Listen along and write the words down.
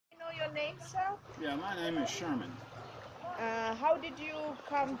name, sir? Yeah, my name is Sherman. How did you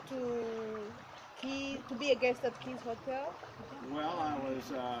come to be a guest at Keys Hotel? Well, I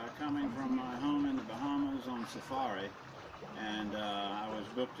was coming from my home in the Bahamas on safari, and I was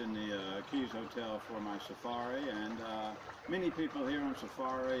booked in the Keys Hotel for my safari, and many people here on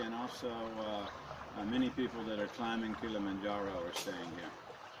safari, and also many people that are climbing Kilimanjaro are staying here.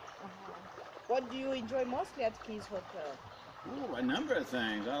 What do you enjoy mostly at Keys Hotel? Ooh, a number of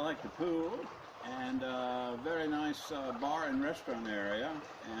things. I like the pool, and very nice bar and restaurant area,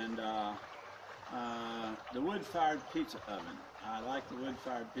 and the wood-fired pizza oven. I like the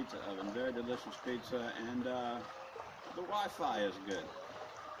wood-fired pizza oven. Very delicious pizza, and the Wi-Fi is good.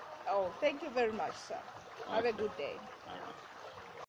 Oh, thank you very much, sir. Have a good day.